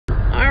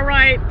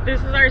Alright, this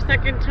is our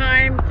second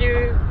time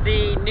through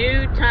the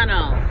new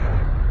tunnel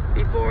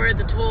before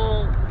the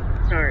toll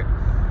starts.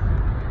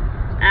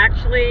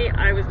 Actually,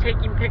 I was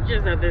taking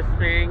pictures of this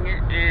thing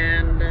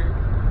and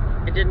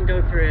it didn't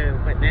go through,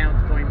 but now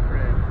it's going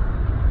through.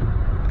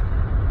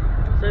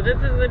 So this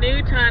is the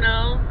new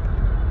tunnel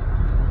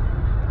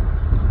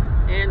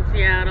in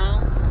Seattle.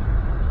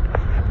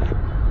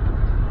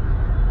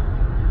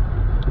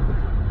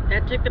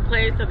 That took the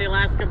place of the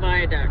Alaskan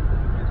Viaduct.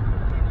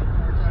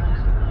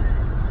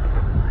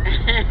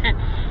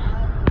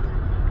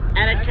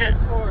 And it back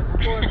and forth,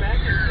 back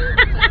and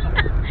forth.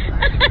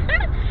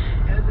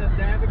 As the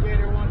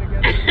navigator wanted to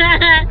get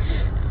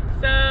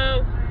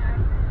So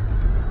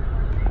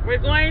we're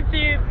going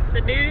through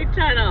the new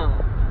tunnel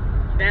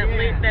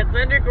that's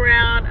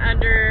underground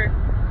under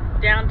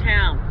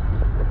downtown.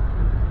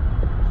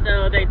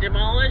 So they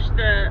demolished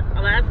the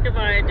Alaskan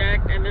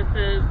Viaduct, and this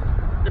is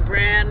the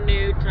brand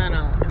new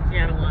tunnel in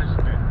Seattle,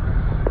 Washington.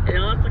 It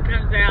also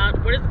comes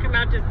out. What does it come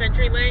out to?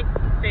 Centurylink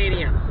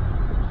Stadium.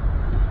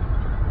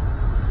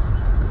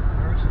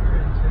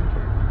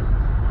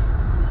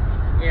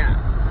 Yeah.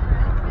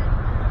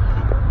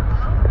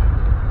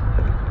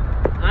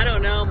 I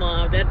don't know,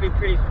 Mom. That'd be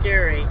pretty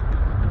scary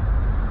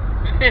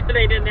if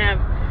they didn't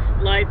have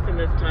lights in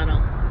this tunnel.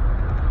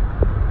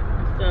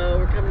 So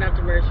we're coming out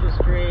to Mercer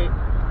Street,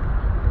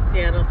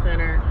 Seattle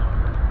Center.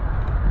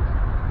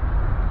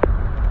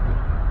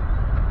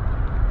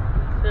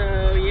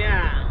 So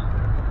yeah,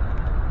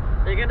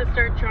 they're gonna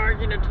start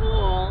charging a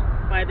toll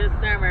by this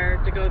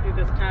summer to go through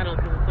this tunnel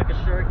because it's like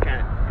a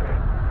shortcut.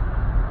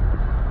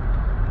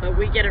 But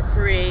we get it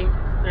free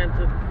since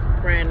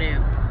it's brand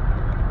new.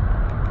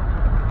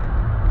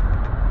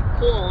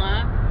 Cool,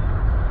 huh?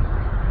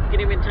 You can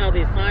even tell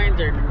these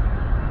signs are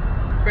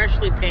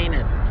freshly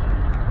painted.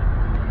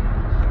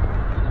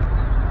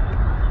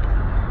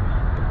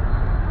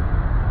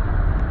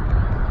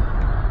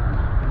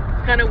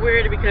 It's kind of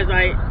weird because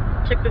I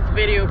took this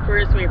video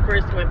first when we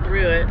first went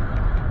through it,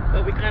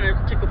 but we kind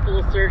of took a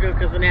full circle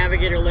because the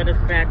navigator led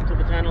us back to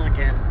the tunnel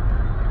again.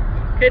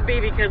 Could be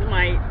because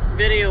my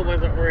video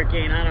wasn't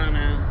working, I don't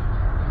know.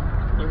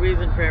 The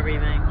reason for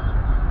everything.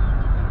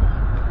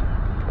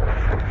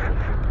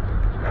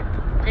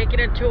 Taking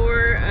a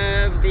tour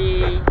of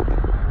the...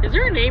 Is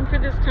there a name for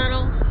this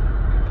tunnel?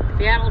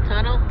 Seattle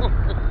Tunnel?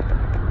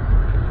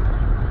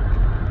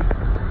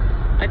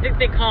 I think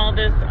they call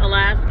this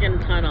Alaskan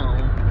Tunnel.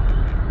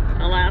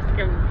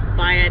 Alaskan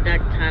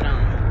Viaduct Tunnel.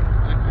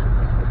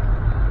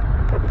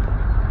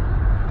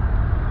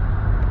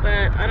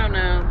 But I don't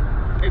know.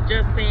 It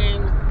just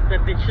seems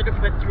that they should have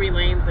put 3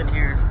 lanes in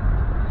here.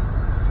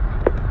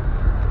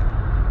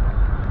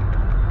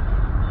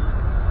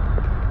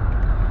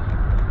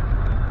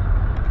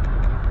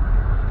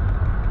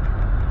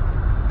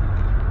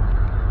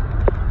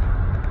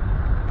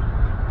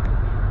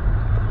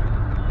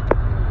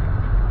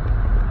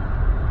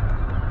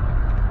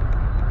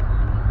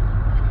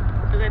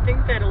 Because I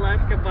think that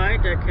Alaska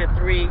Viaduct had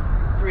three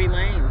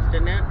lanes,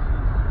 didn't it?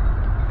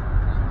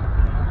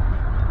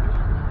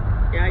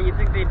 Yeah, you'd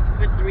think they'd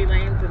put 3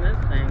 lanes in this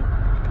thing.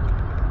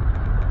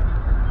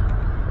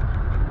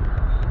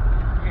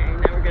 Okay,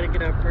 now we're gonna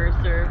get up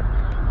Mercer.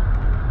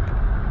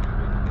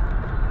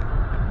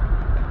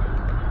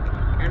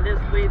 And this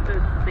leads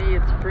us, see,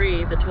 it's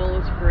free. The toll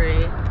is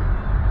free.